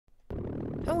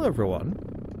Hello everyone.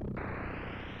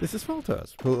 This is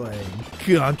Pholtos playing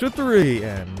Contra 3,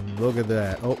 and look at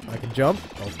that. Oh, I can jump.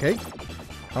 Okay.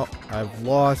 Oh, I've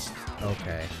lost.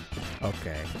 Okay.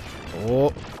 Okay.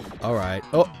 Oh, alright.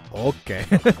 Oh, okay.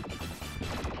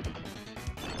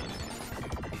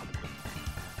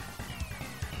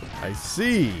 I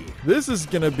see. This is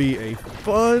gonna be a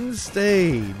fun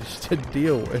stage to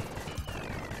deal with.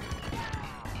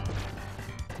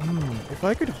 If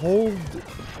I could hold...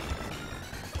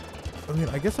 I mean,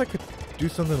 I guess I could do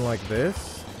something like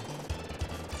this.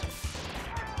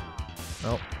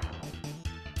 Nope.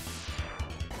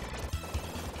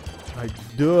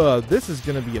 This is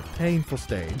gonna be a painful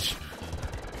stage.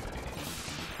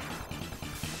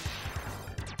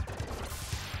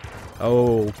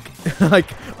 Oh, like,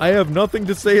 I have nothing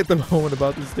to say at the moment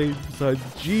about this stage besides,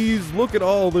 geez, look at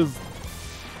all this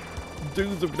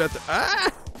dudes over that.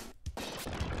 Ah!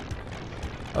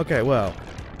 Okay, well.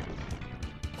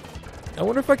 I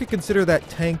wonder if I could consider that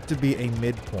tank to be a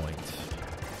midpoint.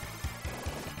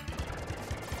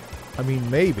 I mean,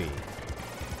 maybe.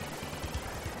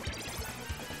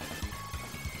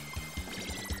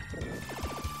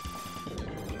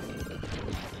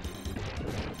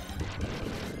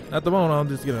 At the moment, I'm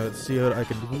just gonna see what I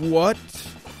can do. What?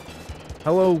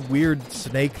 Hello, weird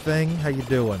snake thing. How you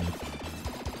doing?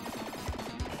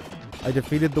 I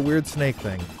defeated the weird snake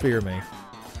thing. Fear me.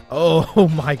 Oh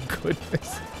my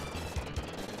goodness.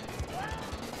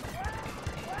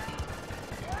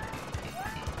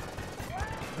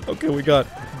 Okay, we got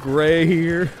Gray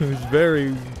here, who's very,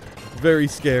 very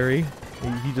scary.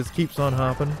 He just keeps on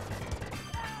hopping.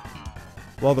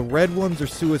 While the red ones are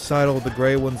suicidal, the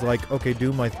gray one's like, okay,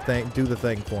 do my thing, do the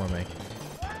thing for me.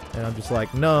 And I'm just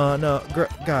like, no,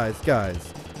 guys.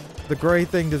 The gray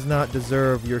thing does not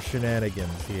deserve your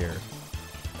shenanigans here.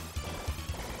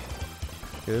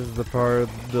 This is the part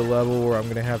of the level where I'm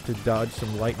going to have to dodge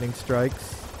some lightning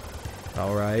strikes.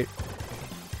 Alright.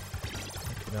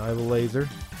 Okay, now I have a laser.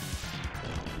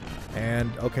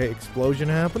 And, okay, explosion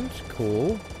happened.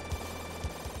 Cool.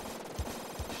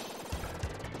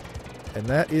 And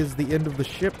that is the end of the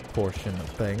ship portion of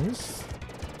things.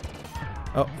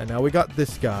 Oh, and now we got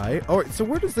this guy. Alright, so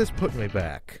where does this put me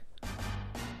back?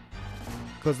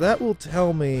 Because that will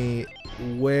tell me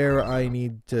where I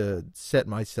need to set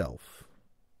myself.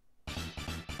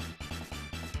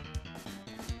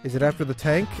 Is it after the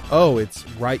tank? Oh, it's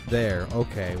right there.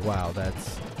 Okay, wow,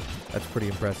 that's pretty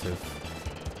impressive.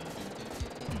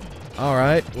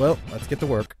 Alright, well, let's get to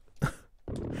work.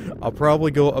 I'll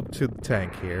probably go up to the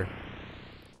tank here.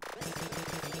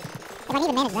 If I need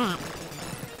to manage that.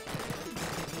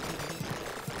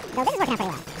 So this is working out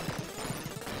pretty well.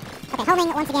 Okay,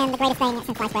 homing, once again, the greatest thing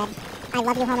since sliced bread. I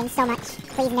love you, homing, so much.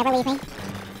 Please never leave me. I'm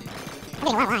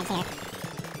getting a lot of lines here.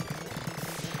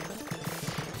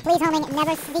 Please, homing,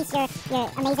 never cease your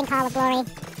amazing call of glory.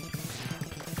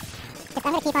 Just,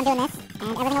 I'm going to keep on doing this, and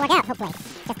everything will work out, hopefully.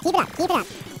 Just keep it up.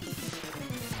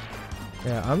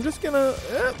 Yeah, I'm just gonna...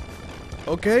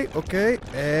 Okay,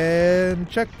 and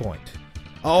checkpoint.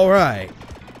 Alright.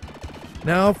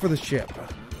 Now for the ship.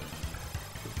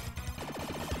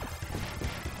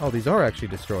 Oh, these are actually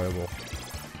destroyable.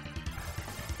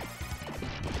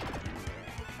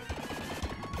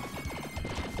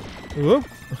 Whoop.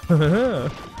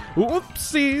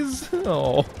 Whoopsies!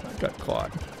 Oh, I got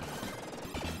caught.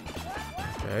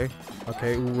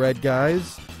 Okay, red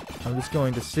guys. I'm just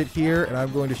going to sit here and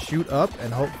I'm going to shoot up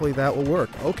and hopefully that will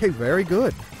work. Okay, very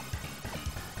good.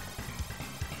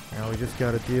 Now we just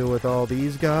got to deal with all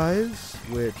these guys,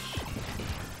 which,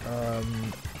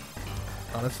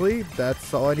 honestly,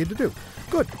 that's all I need to do.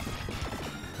 Good.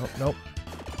 Oh, nope.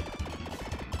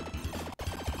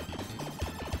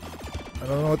 I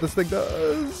don't know what this thing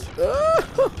does.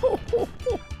 Oh,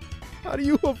 how do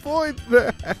you avoid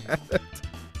that?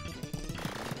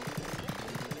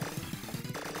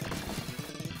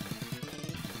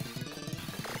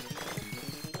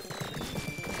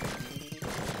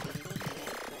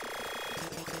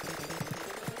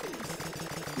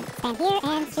 Stand here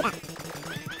and shoot up.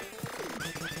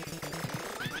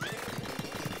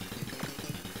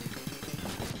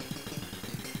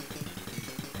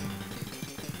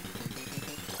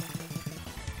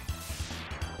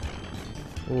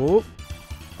 Ooh.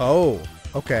 Oh,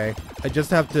 okay. I just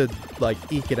have to, like,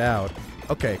 eke it out.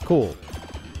 Okay, cool.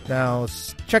 Now,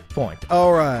 checkpoint.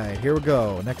 Alright, here we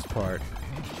go. Next part.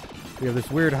 We have this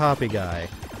weird hoppy guy.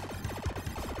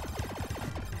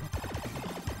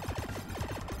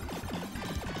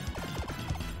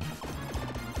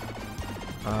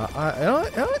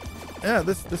 Yeah,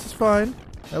 this is fine.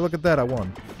 Hey, look at that, I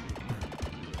won.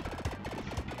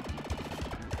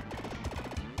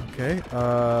 Okay,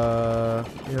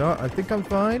 you know, I think I'm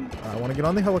fine. I want to get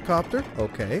on the helicopter.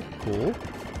 Okay, cool.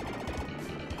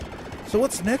 So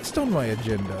what's next on my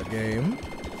agenda, game?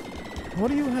 What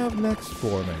do you have next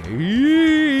for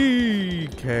me?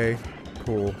 Okay,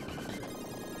 cool.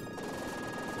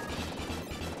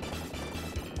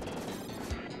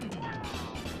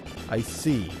 I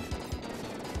see.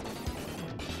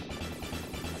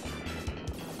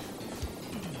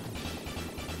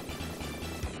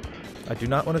 I do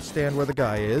not want to stand where the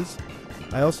guy is.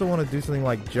 I also want to do something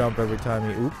like jump every time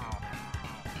he... Oop.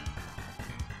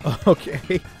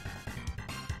 Okay.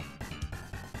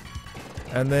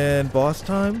 And then boss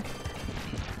time?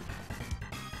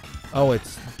 Oh,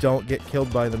 it's don't get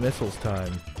killed by the missiles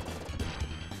time.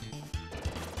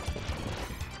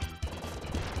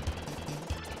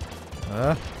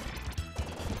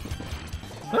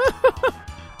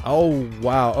 Oh,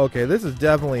 wow. Okay, this is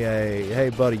definitely a, hey,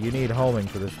 buddy, you need homing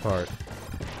for this part.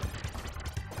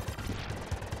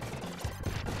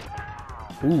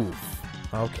 Oof.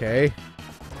 Okay.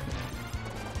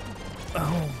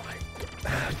 Oh, my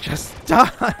God. Just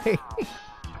die.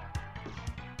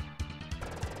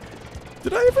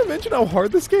 Did I ever mention how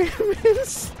hard this game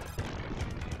is?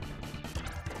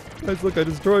 Guys, look, I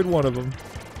destroyed one of them.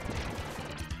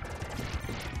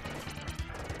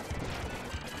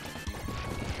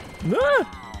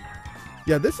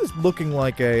 Yeah, this is looking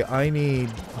like a I need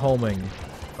homing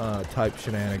type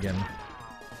shenanigan.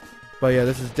 But yeah,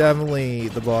 this is definitely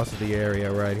the boss of the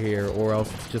area right here, or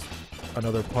else it's just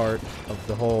another part of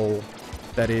the whole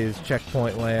that is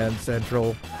Checkpoint Land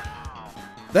Central.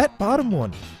 That bottom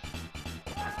one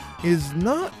is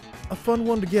not a fun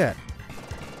one to get.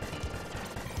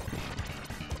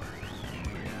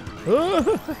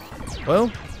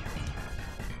 Well,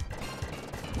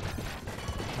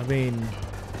 I mean,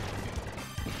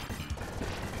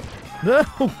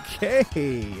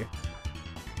 okay.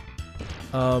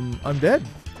 I'm dead.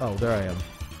 Oh, there I am.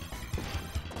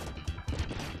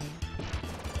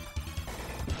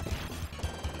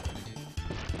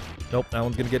 Nope, that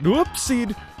one's gonna get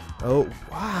whoopsied. Oh,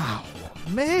 wow.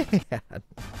 Man.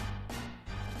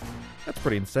 That's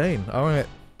pretty insane. Alright.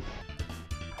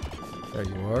 There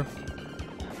you are.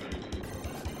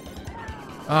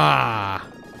 Ah.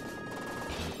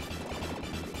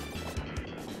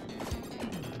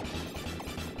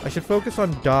 I should focus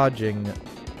on dodging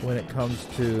when it comes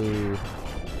to...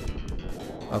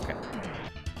 Okay.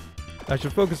 I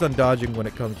should focus on dodging when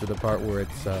it comes to the part where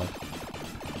it's,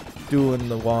 doing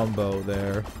the wombo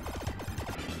there.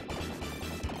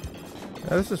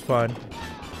 Yeah, this is fun.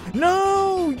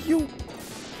 No! You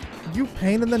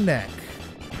pain in the neck.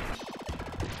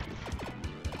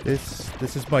 This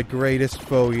is my greatest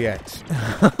foe yet.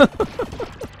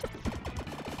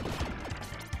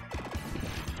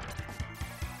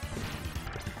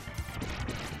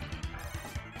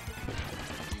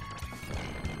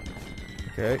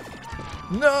 Okay.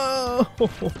 No!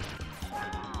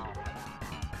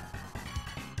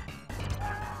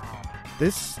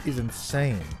 This is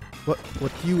insane. What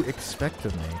do you expect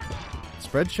of me?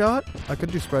 Spread shot? I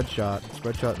could do spread shot.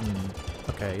 Spread shot and...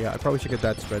 Okay, yeah, I probably should get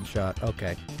that spread shot.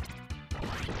 Okay.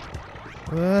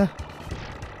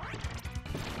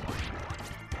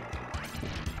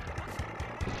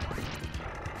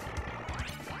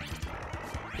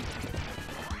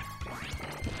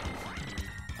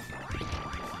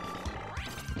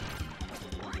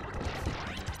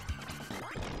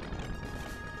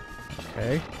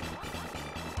 Okay.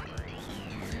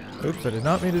 Oops, I did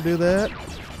not mean to do that.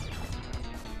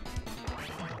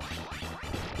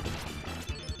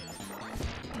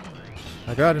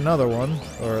 I got another one,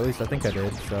 or at least I think I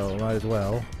did, so might as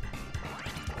well.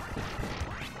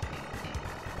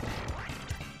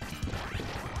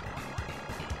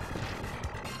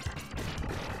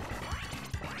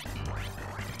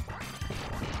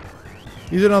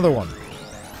 Use another one.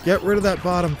 Get rid of that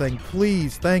bottom thing,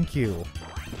 please. Thank you.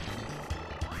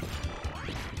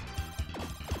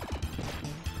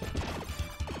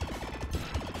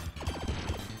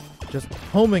 Just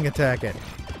homing attack it.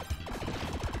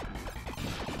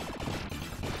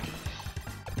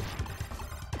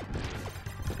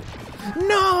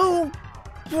 No!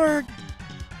 Berta!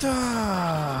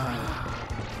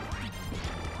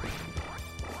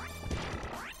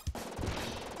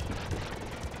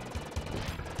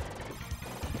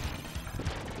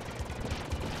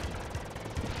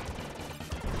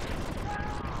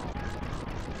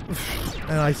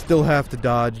 And I still have to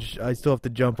dodge. I still have to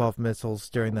jump off missiles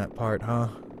during that part, huh?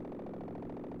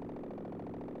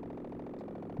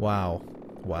 Wow.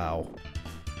 Wow.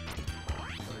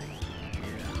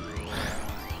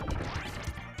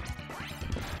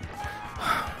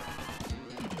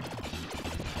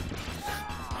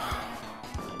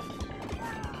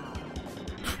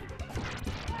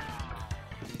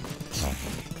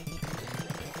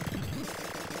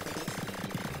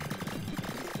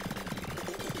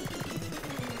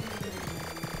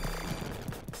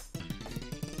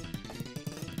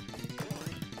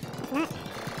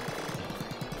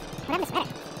 just better.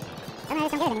 Somehow I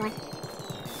just don't get it anymore.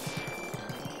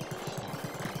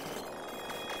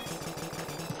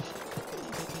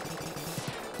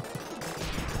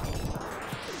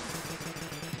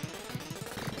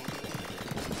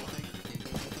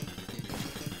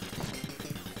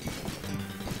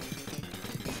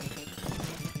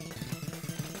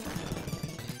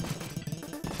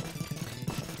 Oh,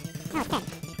 it's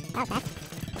 10. That was fast.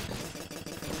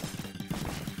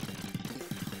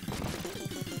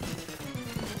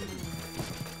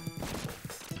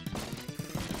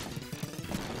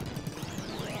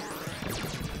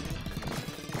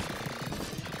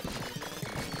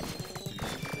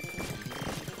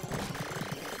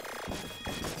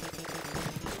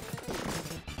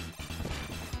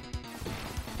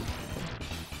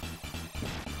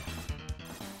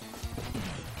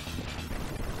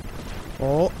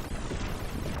 Oh.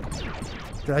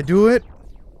 Did I do it?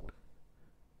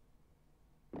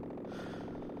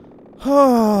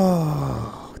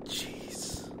 Oh,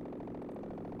 jeez.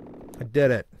 I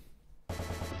did it.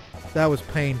 That was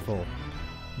painful.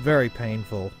 Very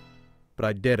painful. But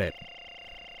I did it.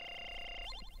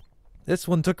 This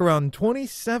one took around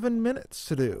 27 minutes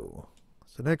to do.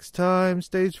 So next time,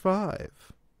 stage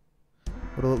 5.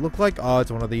 What'll it look like? Oh,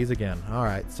 it's one of these again.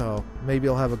 Alright, so maybe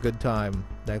I'll have a good time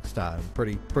next time.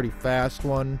 Pretty fast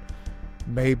one.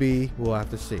 Maybe. We'll have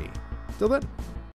to see. Till then.